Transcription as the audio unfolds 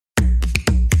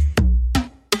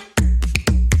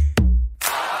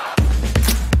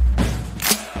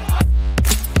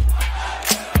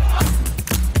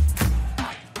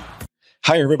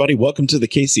Hi, everybody. Welcome to the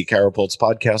KC Chiropulse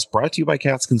podcast, brought to you by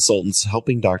CATS Consultants,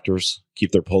 helping doctors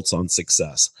keep their pulse on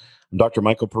success. I'm Dr.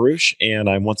 Michael Perush, and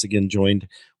I'm once again joined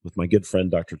with my good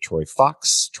friend, Dr. Troy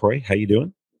Fox. Troy, how you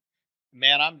doing?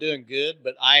 Man, I'm doing good,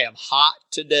 but I am hot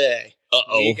today.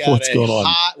 Uh-oh, what's going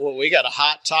on? We got a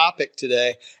hot topic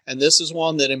today, and this is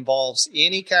one that involves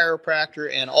any chiropractor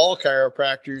and all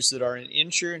chiropractors that are in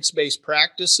insurance-based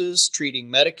practices, treating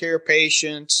Medicare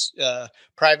patients,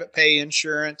 private pay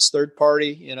insurance,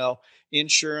 third-party,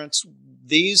 insurance.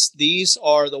 These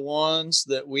are the ones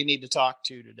that we need to talk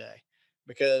to today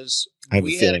because I have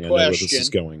a feeling I know where this is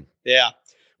going. Yeah.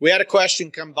 We had a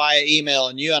question come via email,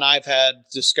 and you and I have had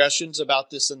discussions about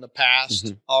this in the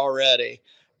past already.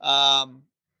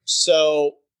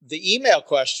 So the email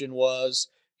question was,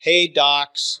 hey,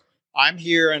 docs, I'm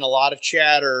hearing a lot of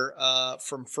chatter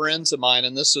from friends of mine,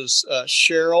 and this is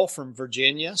Cheryl from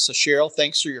Virginia. So Cheryl,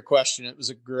 thanks for your question. It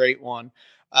was a great one.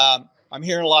 I'm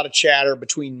hearing a lot of chatter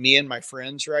between me and my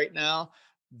friends right now,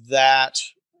 that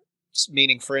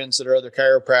meaning friends that are other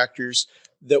chiropractors,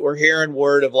 that we're hearing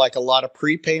word of like a lot of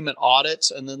prepayment audits.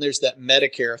 And then there's that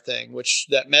Medicare thing, which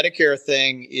that Medicare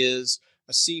thing is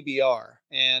a CBR.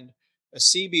 And a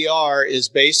CBR is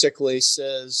basically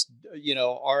says,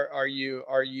 are you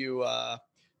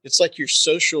it's like your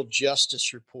social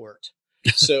justice report.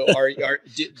 So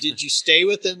did you stay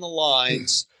within the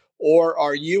lines, or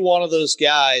are you one of those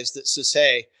guys that says,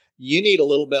 hey, you need a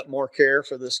little bit more care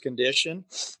for this condition,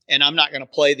 and I'm not going to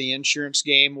play the insurance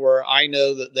game where I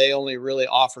know that they only really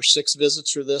offer 6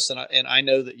 visits for this, and I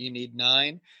know that you need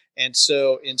 9. And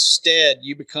so instead,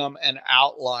 you become an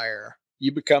outlier.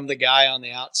 You become the guy on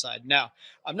the outside. Now,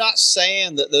 I'm not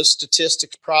saying that those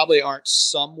statistics probably aren't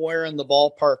somewhere in the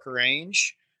ballpark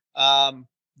range.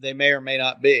 They may or may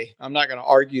not be. I'm not going to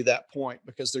argue that point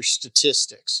because they're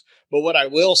statistics. But what I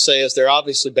will say is they're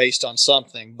obviously based on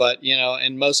something. But,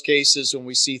 in most cases, when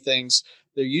we see things,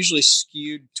 they're usually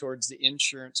skewed towards the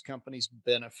insurance company's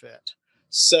benefit.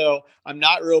 So I'm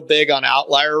not real big on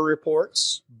outlier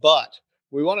reports, but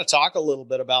we want to talk a little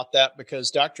bit about that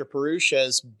because Dr. Perush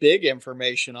has big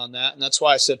information on that. And that's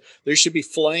why I said there should be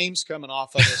flames coming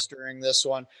off of us during this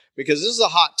one, because this is a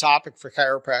hot topic for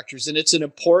chiropractors. And it's an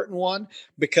important one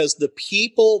because the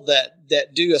people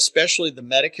that do, especially the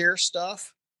Medicare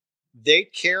stuff, they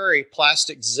carry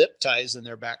plastic zip ties in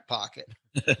their back pocket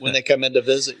when they come in to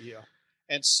visit you.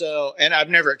 And I've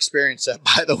never experienced that,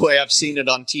 by the way. I've seen it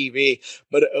on TV,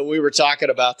 but we were talking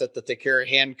about that they carry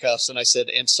handcuffs. And I said,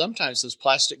 and sometimes those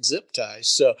plastic zip ties.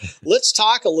 So let's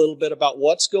talk a little bit about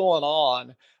what's going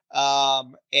on,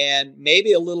 and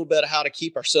maybe a little bit of how to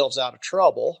keep ourselves out of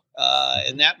trouble.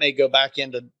 And that may go back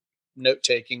into note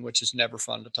taking, which is never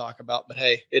fun to talk about, but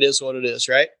hey, it is what it is,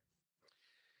 right?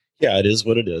 Yeah, it is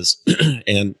what it is.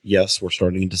 And yes, we're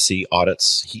starting to see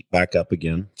audits heat back up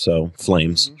again. So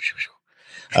flames.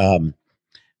 And,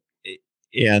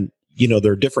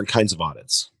 there are different kinds of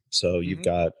audits. So you've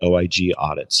got OIG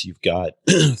audits, you've got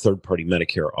third-party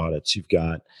Medicare audits, you've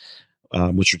got,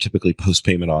 which are typically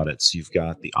post-payment audits. You've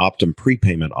got the Optum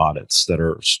prepayment audits that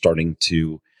are starting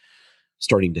to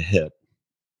hit.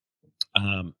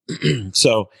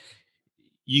 So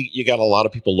you got a lot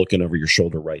of people looking over your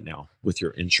shoulder right now with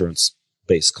your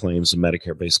insurance-based claims and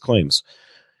Medicare-based claims,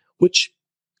 which,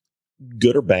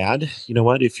 good or bad, you know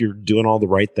what? If you're doing all the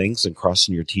right things and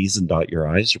crossing your T's and dot your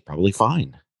I's, you're probably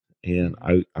fine. And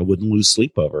I wouldn't lose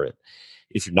sleep over it.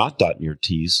 If you're not dotting your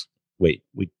T's, we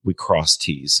cross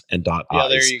T's and dot I's. Yeah,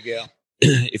 there you go.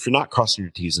 If you're not crossing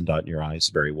your T's and dotting your I's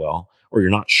very well, or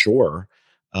you're not sure,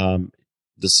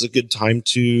 this is a good time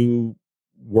to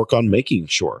work on making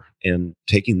sure and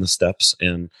taking the steps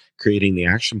and creating the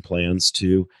action plans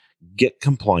to get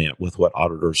compliant with what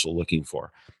auditors are looking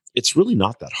for. It's really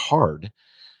not that hard.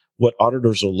 What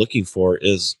auditors are looking for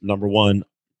is, number one,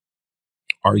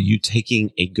 are you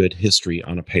taking a good history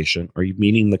on a patient? Are you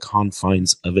meeting the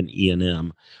confines of an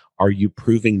E&M? Are you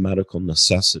proving medical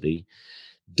necessity?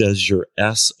 Does your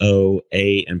S, O,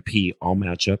 A, and P all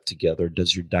match up together?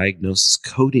 Does your diagnosis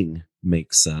coding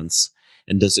make sense?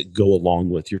 And does it go along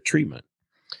with your treatment?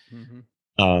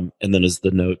 And then is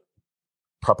the note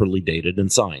properly dated and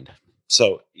signed?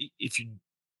 So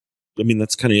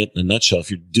that's kind of it in a nutshell. If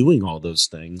you're doing all those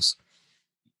things,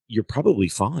 you're probably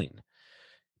fine.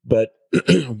 But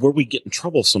where we get in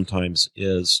trouble sometimes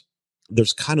is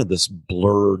there's kind of this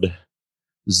blurred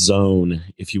zone,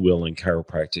 if you will, in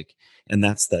chiropractic. And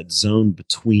that's that zone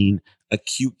between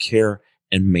acute care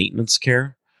and maintenance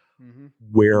care,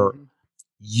 where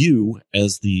you,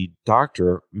 as the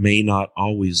doctor, may not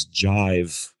always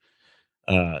jive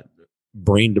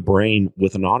brain to brain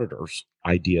with an auditor's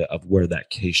idea of where that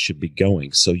case should be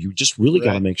going. So you just really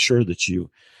got to Right. make sure that you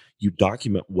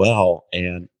document well,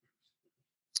 and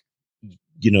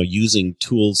using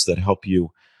tools that help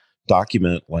you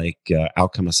document, like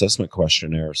outcome assessment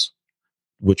questionnaires,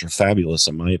 which are fabulous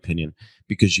in my opinion,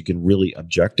 because you can really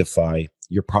objectify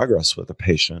your progress with a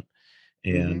patient,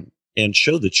 Mm-hmm. and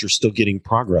show that you're still getting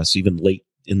progress even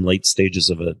late stages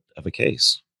of a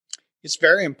case. It's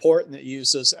very important that you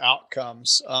use those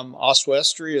outcomes.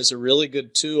 Oswestry is a really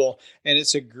good tool, and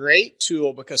it's a great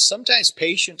tool because sometimes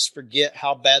patients forget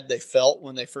how bad they felt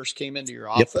when they first came into your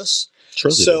Yep. office. Sure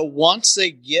they So do. once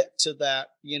they get to that,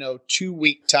 2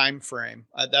 week time frame,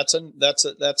 that's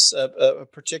a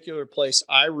particular place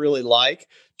I really like.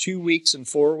 2 weeks and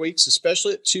 4 weeks,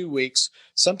 especially at 2 weeks.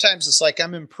 Sometimes it's like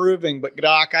I'm improving, but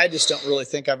doc, I just don't really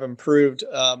think I've improved.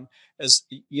 As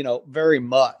very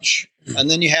much. And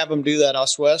then you have them do that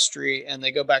oswestry and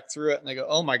they go back through it and they go,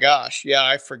 oh my gosh, yeah,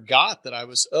 I forgot that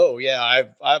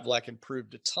I've like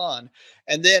improved a ton.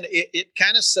 And then it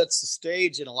kind of sets the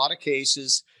stage in a lot of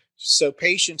cases so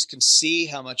patients can see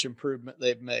how much improvement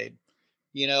they've made.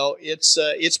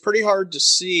 It's pretty hard to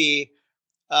see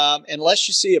unless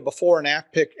you see a before and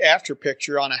after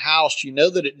picture on a house. You know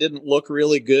that it didn't look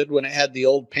really good when it had the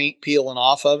old paint peeling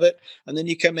off of it. And then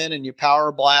you come in and you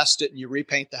power blast it and you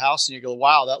repaint the house and you go,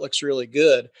 wow, that looks really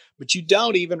good. But you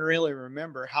don't even really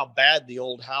remember how bad the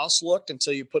old house looked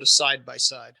until you put a side by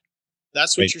side.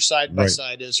 That's what Right. your side by Right.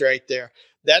 side is right there.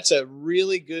 That's a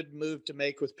really good move to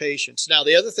make with patients. Now,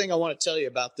 the other thing I want to tell you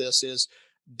about this is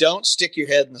don't stick your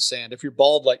head in the sand. If you're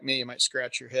bald like me, you might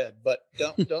scratch your head, but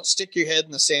don't stick your head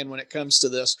in the sand when it comes to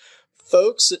this.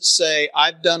 Folks that say,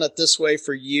 I've done it this way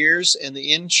for years, and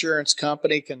the insurance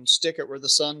company can stick it where the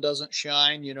sun doesn't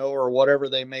shine, or whatever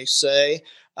they may say.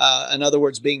 In other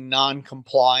words, being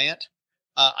non-compliant.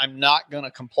 I'm not going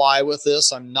to comply with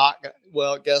this.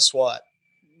 Well, guess what?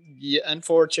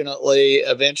 Unfortunately,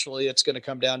 eventually it's going to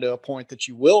come down to a point that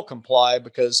you will comply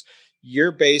because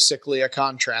you're basically a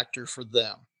contractor for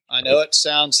them. I know Right. it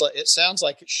sounds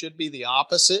like it should be the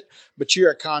opposite, but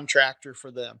you're a contractor for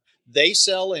them. They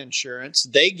sell insurance,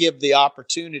 they give the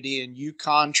opportunity, and you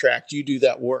contract, you do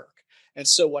that work. And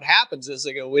so what happens is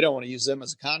they go, we don't want to use them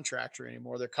as a contractor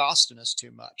anymore. They're costing us too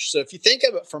much. So if you think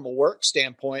of it from a work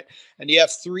standpoint, and you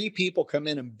have 3 people come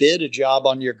in and bid a job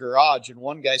on your garage, and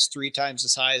one guy's 3 times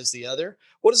as high as the other,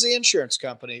 what is the insurance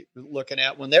company looking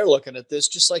at when they're looking at this?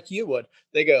 Just like you would,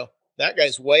 they go, that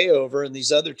guy's way over, and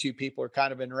these other 2 people are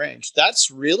kind of in range. That's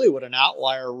really what an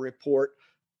outlier report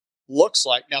looks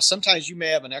like. Now, sometimes you may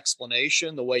have an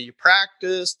explanation, the way you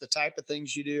practice, the type of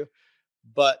things you do,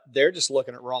 but they're just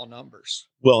looking at raw numbers.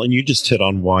 Well, and you just hit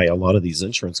on why a lot of these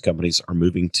insurance companies are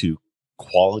moving to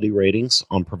quality ratings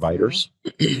on providers,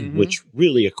 Mm-hmm. which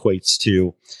really equates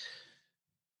to,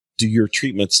 do your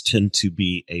treatments tend to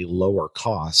be a lower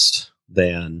cost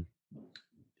than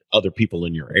other people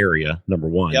in your area? Number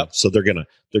one. Yep. So they're gonna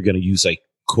use a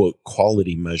quote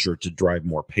quality measure to drive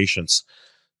more patients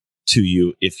to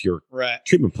you if your Right.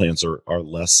 treatment plans are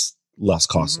less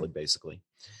costly, basically.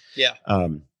 Yeah.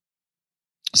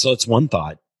 So it's one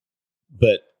thought,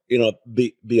 but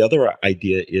the other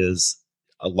idea is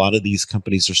a lot of these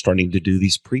companies are starting to do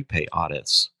these prepay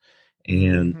audits.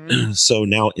 And so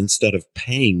now, instead of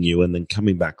paying you and then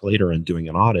coming back later and doing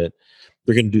an audit,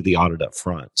 they're going to do the audit up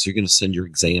front. So you're going to send your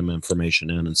exam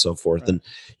information in and so forth. Right. And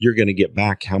you're going to get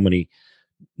back how many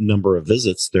number of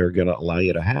visits they're going to allow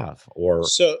you to have, or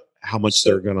how much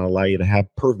they're going to allow you to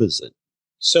have per visit.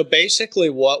 So basically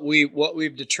what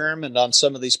we've determined on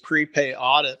some of these prepay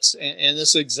audits, and this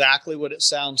is exactly what it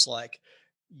sounds like,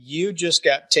 you just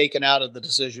got taken out of the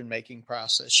decision-making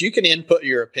process. You can input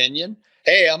your opinion.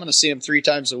 Hey, I'm going to see them 3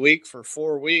 times a week for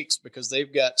 4 weeks because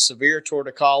they've got severe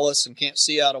torticollis and can't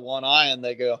see out of one eye. And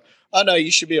they go, oh no,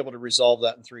 you should be able to resolve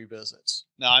that in 3 visits.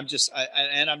 Now I'm just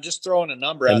throwing a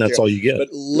number out there. And that's all you get. But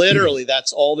literally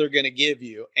that's all they're going to give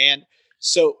you. And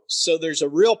so there's a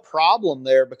real problem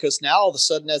there, because now all of a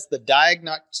sudden, as the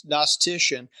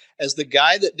diagnostician, as the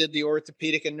guy that did the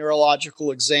orthopedic and neurological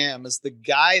exam, as the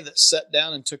guy that sat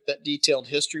down and took that detailed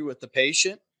history with the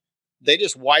patient, they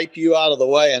just wipe you out of the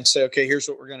way and say, okay, here's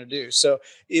what we're going to do. So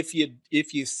if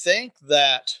you think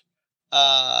that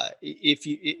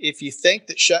if you think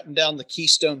that shutting down the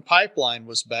Keystone Pipeline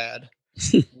was bad,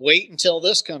 wait until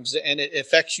this comes and it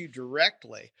affects you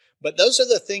directly. But those are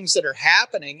the things that are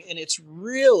happening, and it's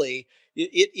really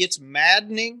it's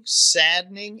maddening,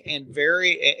 saddening, and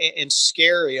very and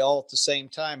scary all at the same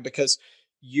time, because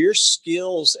your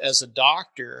skills as a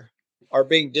doctor are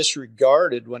being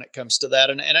disregarded when it comes to that.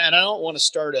 And I don't want to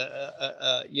start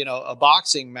a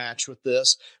boxing match with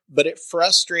this, but it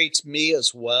frustrates me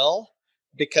as well.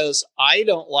 because I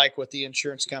don't like what the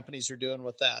insurance companies are doing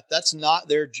with that. That's not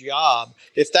their job.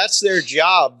 If that's their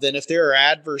job, then if there are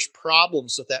adverse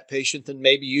problems with that patient, then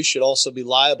maybe you should also be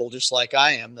liable, just like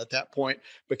I am at that point,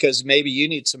 because maybe you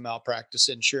need some malpractice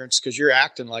insurance because you're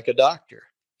acting like a doctor.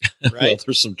 Right. Well,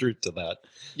 there's some truth to that.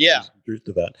 Yeah. There's some truth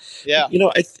to that. Yeah.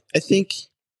 I think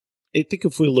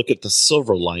if we look at the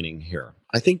silver lining here,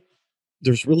 I think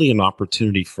there's really an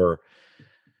opportunity for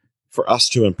us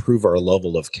to improve our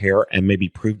level of care and maybe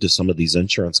prove to some of these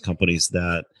insurance companies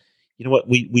that, you know what,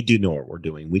 we do know what we're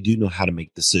doing. We do know how to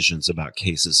make decisions about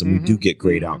cases, and we do get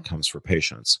great outcomes for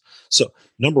patients. So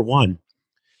number one,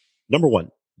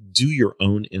 do your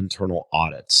own internal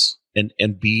audits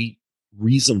and be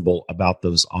reasonable about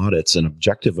those audits and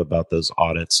objective about those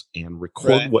audits, and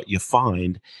record what you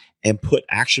find and put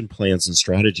action plans and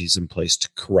strategies in place to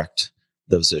correct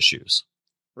those issues.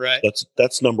 Right.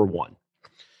 That's number one.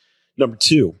 Number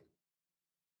two,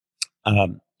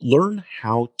 learn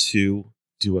how to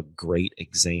do a great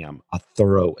exam, a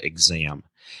thorough exam,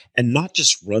 and not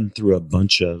just run through a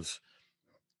bunch of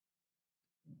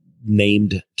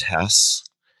named tests,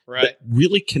 but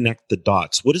really connect the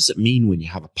dots. What does it mean when you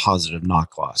have a positive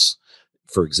knock loss,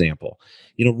 for example?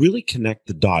 Really connect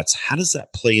the dots. How does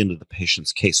that play into the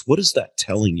patient's case? What is that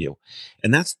telling you?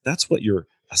 And that's what your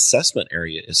assessment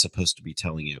area is supposed to be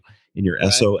telling you in your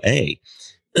SOA.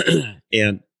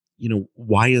 And,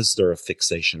 why is there a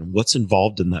fixation? What's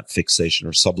involved in that fixation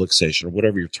or subluxation or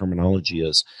whatever your terminology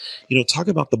is? Talk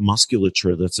about the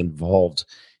musculature that's involved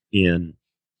in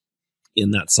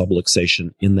that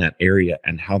subluxation in that area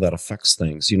and how that affects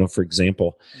things. For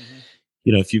example,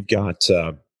 if you've got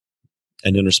an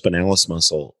interspinalis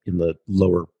muscle in the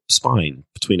lower spine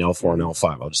between L4 and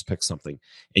L5, I'll just pick something,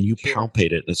 and you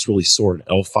palpate it and it's really sore, and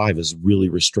L5 is really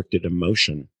restricted in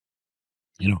motion.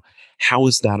 How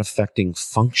is that affecting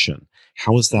function?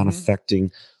 How is that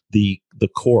affecting the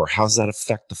core? How does that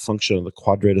affect the function of the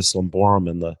quadratus lumborum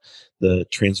and the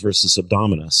transversus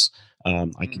abdominis?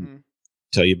 I can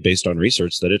tell you based on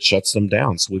research that it shuts them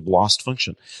down. So we've lost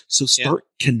function. So start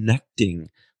connecting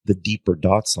the deeper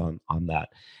dots on that.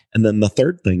 And then the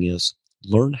third thing is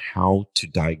learn how to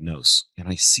diagnose. And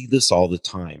I see this all the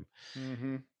time.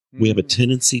 We have a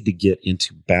tendency to get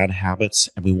into bad habits,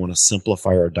 and we want to simplify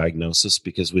our diagnosis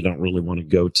because we don't really want to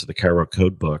go to the Chiro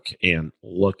code book and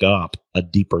look up a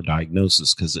deeper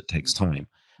diagnosis because it takes time.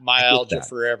 Myalgia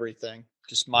for everything.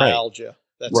 Just myalgia.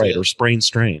 That's right. it. Or sprain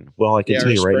strain. Well, I can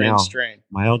tell you right now, strain.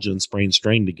 myalgia and sprain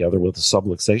strain together with a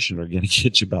subluxation are going to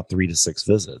get you about 3 to 6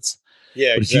 visits.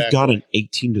 Yeah, but if you've got an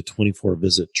 18 to 24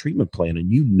 visit treatment plan and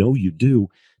you do,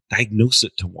 diagnose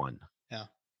it to one. Yeah.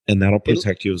 And that'll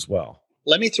protect you as well.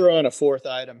 Let me throw in a fourth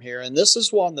item here. And this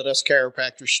is one that us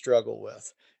chiropractors struggle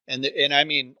with. And I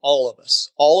mean, all of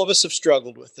us have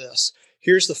struggled with this.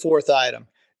 Here's the fourth item: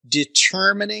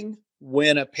 determining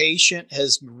when a patient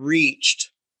has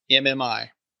reached MMI.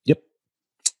 Yep.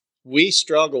 We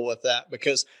struggle with that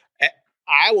because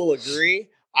I will agree.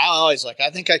 I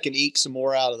think I can eke some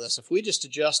more out of this. If we just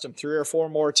adjust them 3 or 4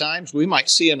 more times, we might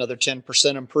see another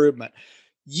 10% improvement.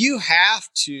 You have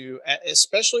to,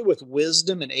 especially with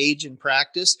wisdom and age in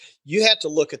practice, you have to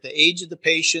look at the age of the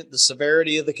patient, the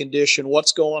severity of the condition,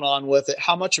 what's going on with it,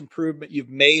 how much improvement you've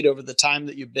made over the time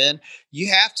that you've been.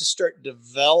 You have to start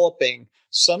developing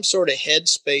some sort of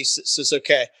headspace that says,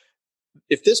 okay,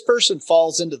 if this person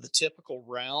falls into the typical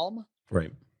realm,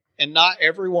 right, and not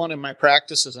everyone in my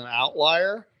practice is an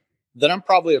outlier, then I'm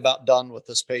probably about done with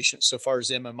this patient so far as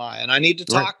MMI. And I need to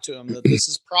talk to him that this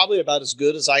is probably about as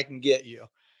good as I can get you.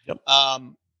 Yep.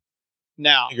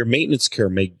 Now, your maintenance care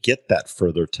may get that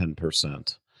further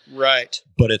 10%. Right.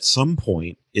 But at some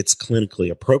point, it's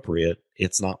clinically appropriate.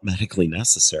 It's not medically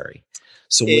necessary.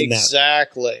 So when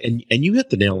exactly. And you hit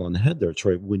the nail on the head there,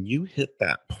 Troy. When you hit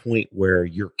that point where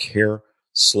your care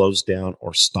slows down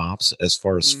or stops as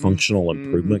far as functional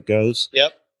improvement goes.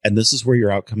 Yep. And this is where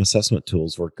your outcome assessment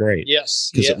tools work great.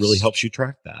 Yes. Because it really helps you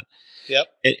track that. Yep.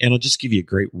 And I'll just give you a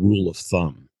great rule of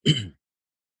thumb.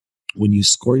 When you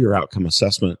score your outcome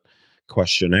assessment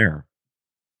questionnaire,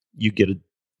 you get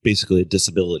basically a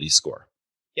disability score.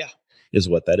 Yeah. Is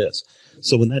what that is.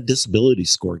 So when that disability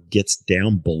score gets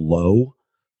down below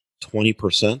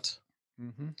 20%,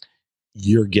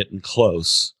 you're getting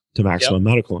close to maximum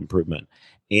medical improvement.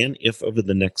 And if over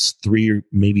the next 3 or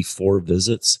maybe 4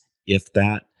 visits, if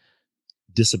that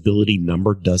disability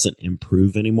number doesn't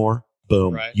improve anymore,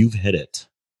 boom, you've hit it.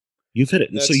 You've hit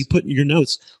it. And so you put in your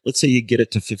notes, let's say you get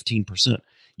it to 15%.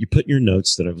 You put in your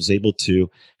notes that I was able to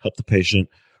help the patient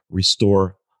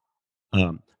restore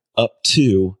up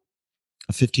to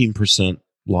a 15%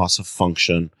 loss of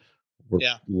function We're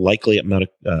Yeah. likely at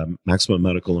maximum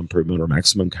medical improvement or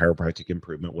maximum chiropractic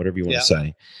improvement, whatever you want to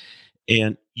say.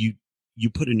 And you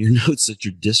put in your notes that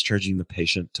you're discharging the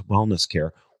patient to wellness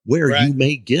care, where you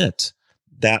may get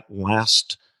that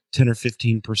last 10 or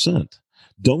 15%.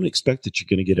 Don't expect that you're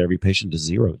going to get every patient to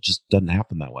zero. It just doesn't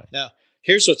happen that way. Now,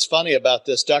 here's what's funny about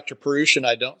this. Dr. Perush and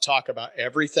I don't talk about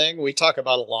everything. We talk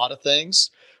about a lot of things,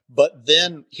 but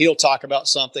then he'll talk about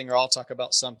something or I'll talk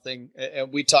about something.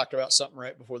 And we talked about something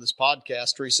right before this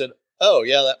podcast where he said, oh,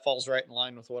 yeah, that falls right in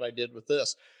line with what I did with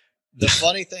this. The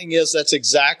funny thing is that's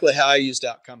exactly how I used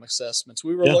outcome assessments.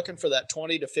 We were looking for that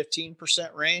 20 to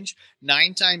 15% range.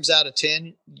 9 times out of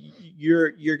 10,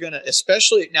 you're going to,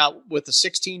 especially now with a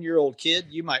 16-year-old kid,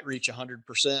 you might reach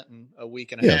 100% in a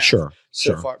week and a half.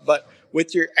 So far. But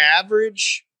with your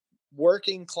average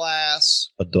working class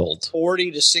adult,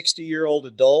 40 to 60-year-old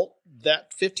adult,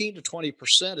 that 15 to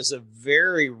 20% is a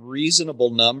very reasonable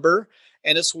number.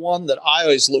 And it's one that I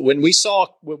always look when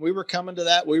we were coming to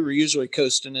that, we were usually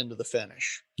coasting into the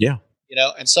finish. Yeah.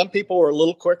 And some people were a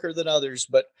little quicker than others,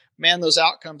 but man, those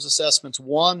outcomes assessments,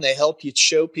 one, they help you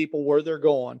show people where they're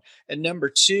going. And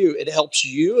number two, it helps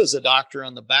you as a doctor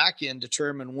on the back end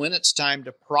determine when it's time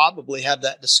to probably have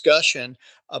that discussion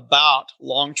about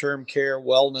long-term care,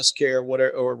 wellness care,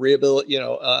 whatever, or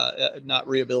not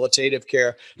rehabilitative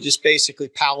care, just basically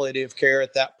palliative care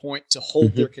at that point to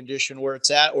hold their condition where it's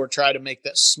at, or try to make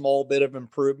that small bit of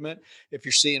improvement if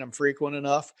you're seeing them frequent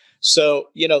enough. So,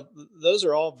 those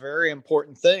are all very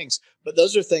important things, but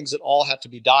those are things that all have to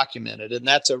be documented. And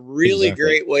that's a really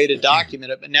great way to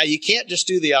document it. But now you can't just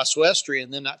do the oswestry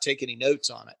and then not take any notes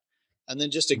on it and then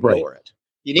just ignore it.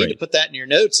 You need to put that in your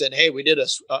notes and, hey, we did a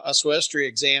oswestry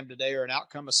exam today or an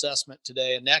outcome assessment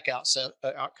today, a neck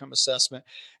outcome assessment.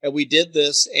 And we did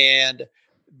this and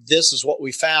this is what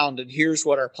we found. And here's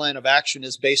what our plan of action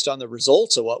is based on the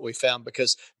results of what we found,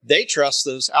 because they trust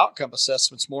those outcome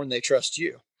assessments more than they trust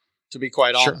you, to be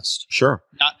quite honest. Sure.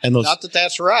 Not that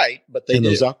that's right, but they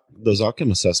do. Those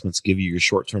outcome assessments give you your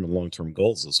short-term and long-term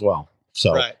goals as well.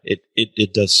 So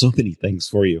it does so many things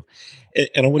for you.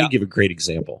 And I want to give a great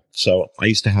example. So I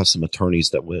used to have some attorneys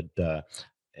that would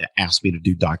ask me to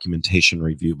do documentation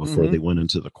review before they went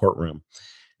into the courtroom.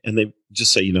 And they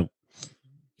just say,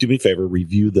 do me a favor,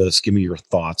 review this, give me your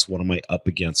thoughts. What am I up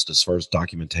against as far as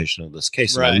documentation of this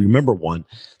case? And I remember one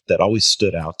that always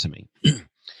stood out to me.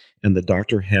 And the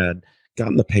doctor had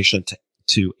gotten the patient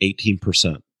to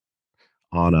 18%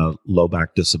 on a low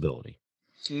back disability.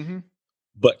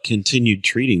 But continued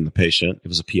treating the patient. It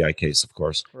was a PI case, of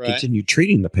course. Continued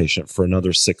treating the patient for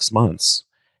another 6 months.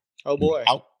 Oh, boy.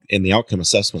 And the outcome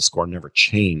assessment score never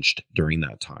changed during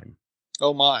that time.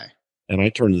 Oh, my. And I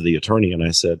turned to the attorney and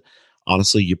I said,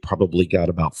 honestly, you probably got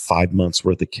about 5 months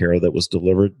worth of care that was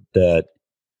delivered that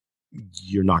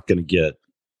you're not going to get.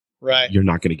 You're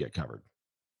not going to get covered.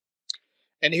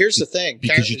 And here's the thing.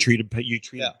 Because you treated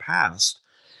past.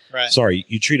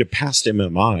 You treated past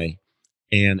MMI.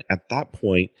 And at that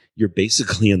point, you're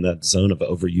basically in that zone of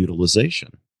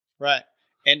overutilization. Right.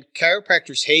 And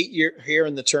chiropractors hate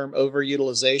hearing the term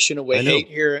overutilization, and we hate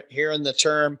hearing the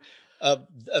term of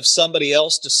somebody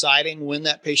else deciding when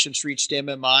that patient's reached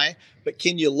MMI. But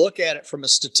can you look at it from a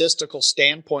statistical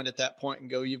standpoint at that point and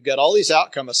go, you've got all these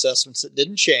outcome assessments that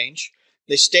didn't change.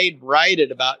 They stayed right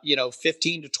at about,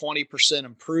 15 to 20%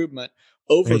 improvement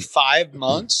over 5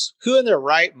 months. Who in their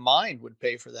right mind would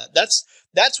pay for that?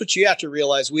 That's what you have to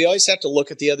realize. We always have to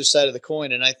look at the other side of the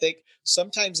coin. And I think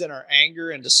sometimes in our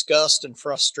anger and disgust and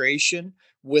frustration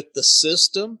with the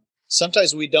system,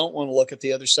 sometimes we don't want to look at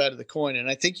the other side of the coin. And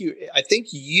I think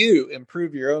you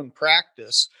improve your own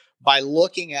practice by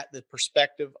looking at the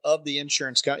perspective of the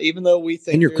insurance company, even though we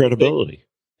think and your credibility.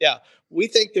 We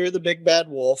think they're the big bad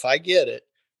wolf. I get it.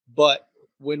 But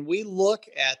when we look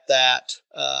at that,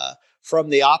 from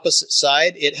the opposite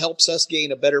side, it helps us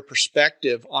gain a better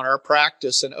perspective on our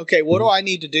practice. And, okay, what do I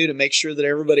need to do to make sure that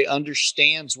everybody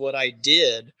understands what I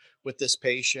did with this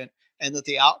patient and that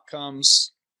the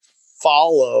outcomes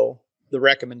follow the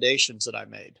recommendations that I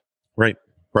made? Right.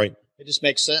 It just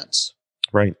makes sense.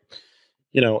 Right.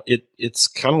 It's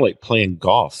kind of like playing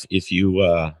golf. If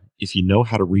you know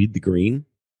how to read the green,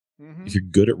 if you're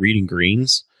good at reading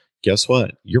greens, guess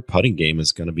what? Your putting game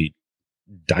is going to be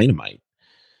dynamite.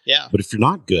 Yeah. But if you're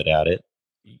not good at it,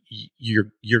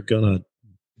 you're going to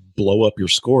blow up your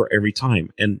score every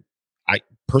time. And I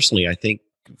think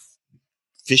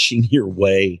fishing your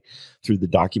way through the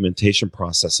documentation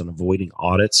process and avoiding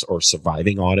audits or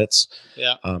surviving audits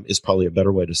is probably a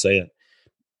better way to say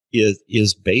it,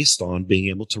 is based on being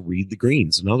able to read the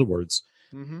greens. In other words,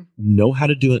 know how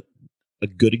to do a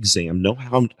good exam, know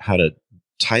how to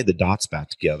tie the dots back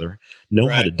together, know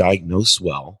how to diagnose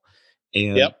well,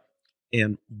 and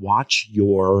and watch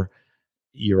your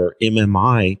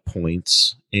MMI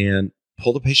points and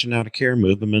pull the patient out of care,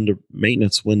 move them into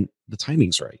maintenance when the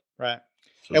timing's right. Right.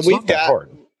 So and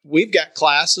we've got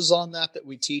classes on that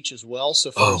we teach as well.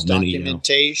 So for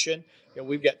documentation,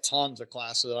 we've got tons of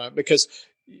classes on it, because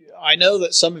I know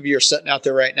that some of you are sitting out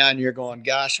there right now and you're going,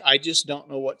 gosh, I just don't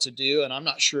know what to do. And I'm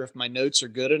not sure if my notes are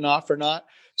good enough or not.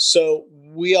 So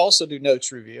we also do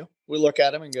notes review. We look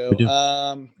at them and go,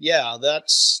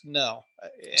 that's no.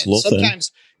 And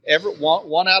sometimes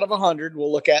one out of 100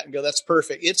 we'll look at and go, that's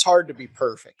perfect. It's hard to be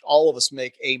perfect. All of us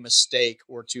make a mistake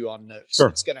or two on notes. Sure.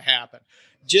 It's going to happen.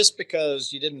 Just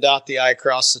because you didn't dot the I,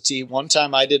 cross the T. One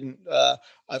time I didn't,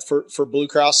 for Blue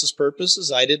Cross's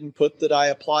purposes, I didn't put that I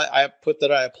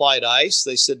applied ice.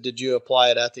 They said, did you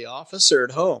apply it at the office or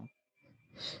at home?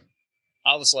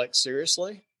 I was like,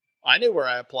 seriously? I knew where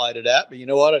I applied it at, but you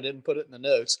know what? I didn't put it in the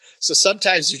notes. So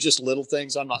sometimes there's just little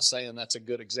things. I'm not saying that's a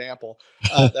good example.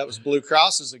 That was Blue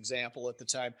Cross's example at the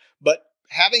time. But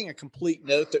having a complete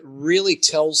note that really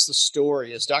tells the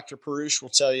story, as Dr. Perush will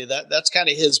tell you, that's kind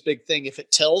of his big thing. If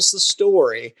it tells the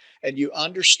story and you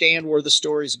understand where the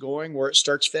story's going, where it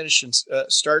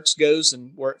goes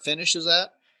and where it finishes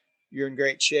at, you're in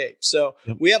great shape. So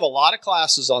we have a lot of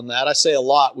classes on that. I say a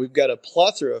lot. We've got a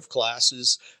plethora of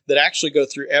classes that actually go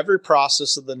through every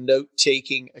process of the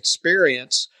note-taking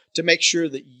experience to make sure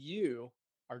that you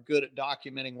are good at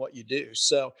documenting what you do.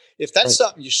 So if that's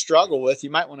something you struggle with, you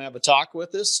might want to have a talk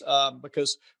with us,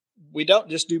 because we don't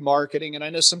just do marketing. And I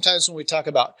know sometimes when we talk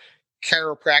about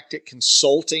chiropractic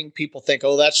consulting, people think,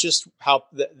 oh, that's just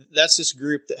that's this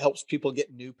group that helps people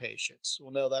get new patients.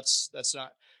 Well, no, that's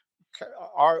not.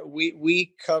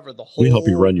 We cover the whole. We help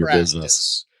you run your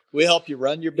business. We help you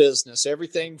run your business.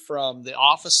 Everything from the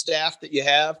office staff that you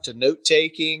have to note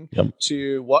taking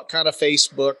to what kind of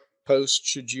Facebook post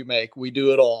should you make. We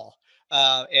do it all.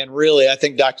 And really, I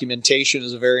think documentation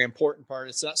is a very important part.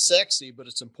 It's not sexy, but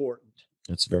it's important.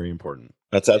 It's very important.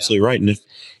 That's absolutely right. And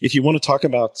if you want to talk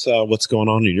about what's going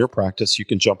on in your practice, you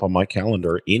can jump on my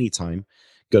calendar anytime.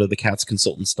 Go to the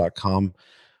catsconsultants.com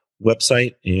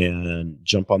website and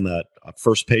jump on that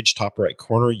first page, top right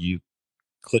corner. You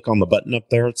click on the button up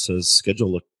there. It says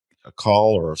schedule a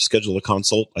call or schedule a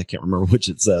consult. I can't remember which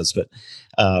it says, but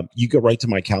you go right to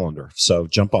my calendar. So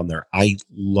jump on there. I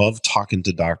love talking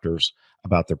to doctors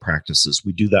about their practices.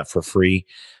 We do that for free.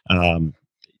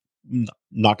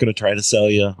 Not going to try to sell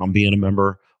you on being a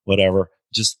member, whatever.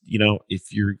 Just,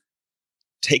 if your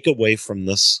takeaway from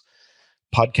this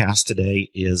podcast today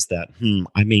is that,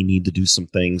 I may need to do some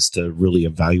things to really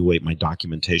evaluate my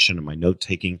documentation and my note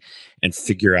taking and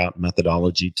figure out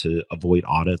methodology to avoid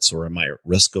audits, or am I at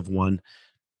risk of one?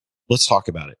 Let's talk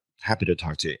about it. Happy to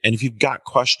talk to you. And if you've got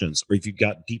questions or if you've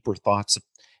got deeper thoughts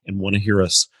and want to hear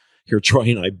Troy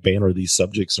and I banter these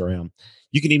subjects around,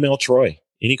 you can email Troy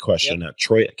any question at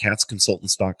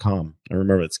troy@catsconsultants.com. And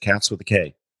remember, it's cats with a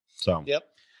K. So,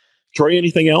 Troy,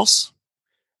 anything else?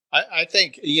 I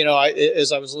think,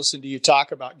 as I was listening to you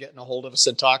talk about getting a hold of us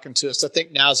and talking to us, I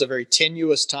think now is a very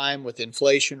tenuous time with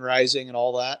inflation rising and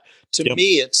all that. To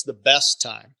me, it's the best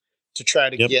time to try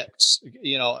to get,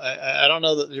 I don't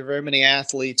know that there are very many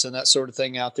athletes and that sort of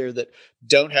thing out there that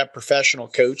don't have professional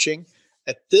coaching.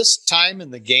 At this time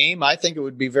in the game, I think it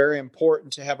would be very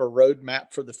important to have a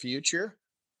roadmap for the future.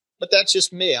 But that's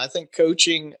just me. I think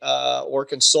coaching or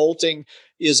consulting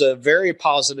is a very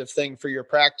positive thing for your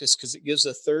practice because it gives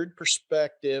a third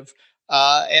perspective.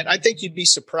 And I think you'd be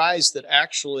surprised that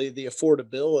actually the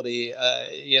affordability,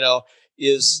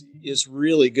 is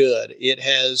really good. It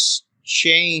has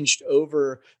changed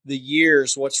over the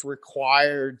years what's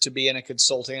required to be in a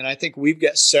consulting. And I think we've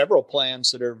got several plans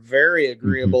that are very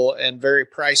agreeable and very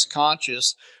price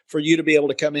conscious for you to be able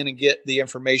to come in and get the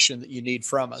information that you need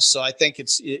from us. So I think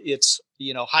it's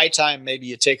high time maybe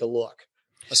you take a look,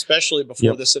 especially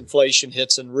before this inflation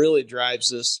hits and really drives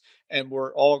this. And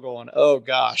we're all going, oh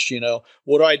gosh,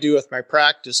 what do I do with my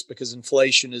practice? Because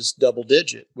inflation is double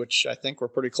digit, which I think we're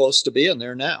pretty close to being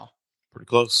there now. Pretty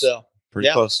close. So pretty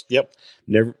close. Yep.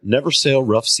 Never sail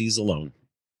rough seas alone.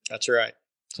 That's right.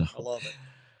 So, I love it.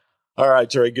 All right,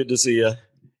 Terry, good to see you.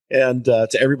 And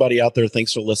to everybody out there,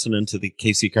 thanks for listening to the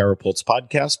KC Chiro Pulse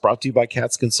podcast, brought to you by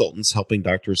Cats Consultants, helping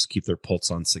doctors keep their pulse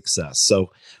on success.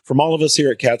 So from all of us here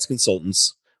at Cats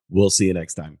Consultants, we'll see you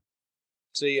next time.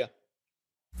 See ya.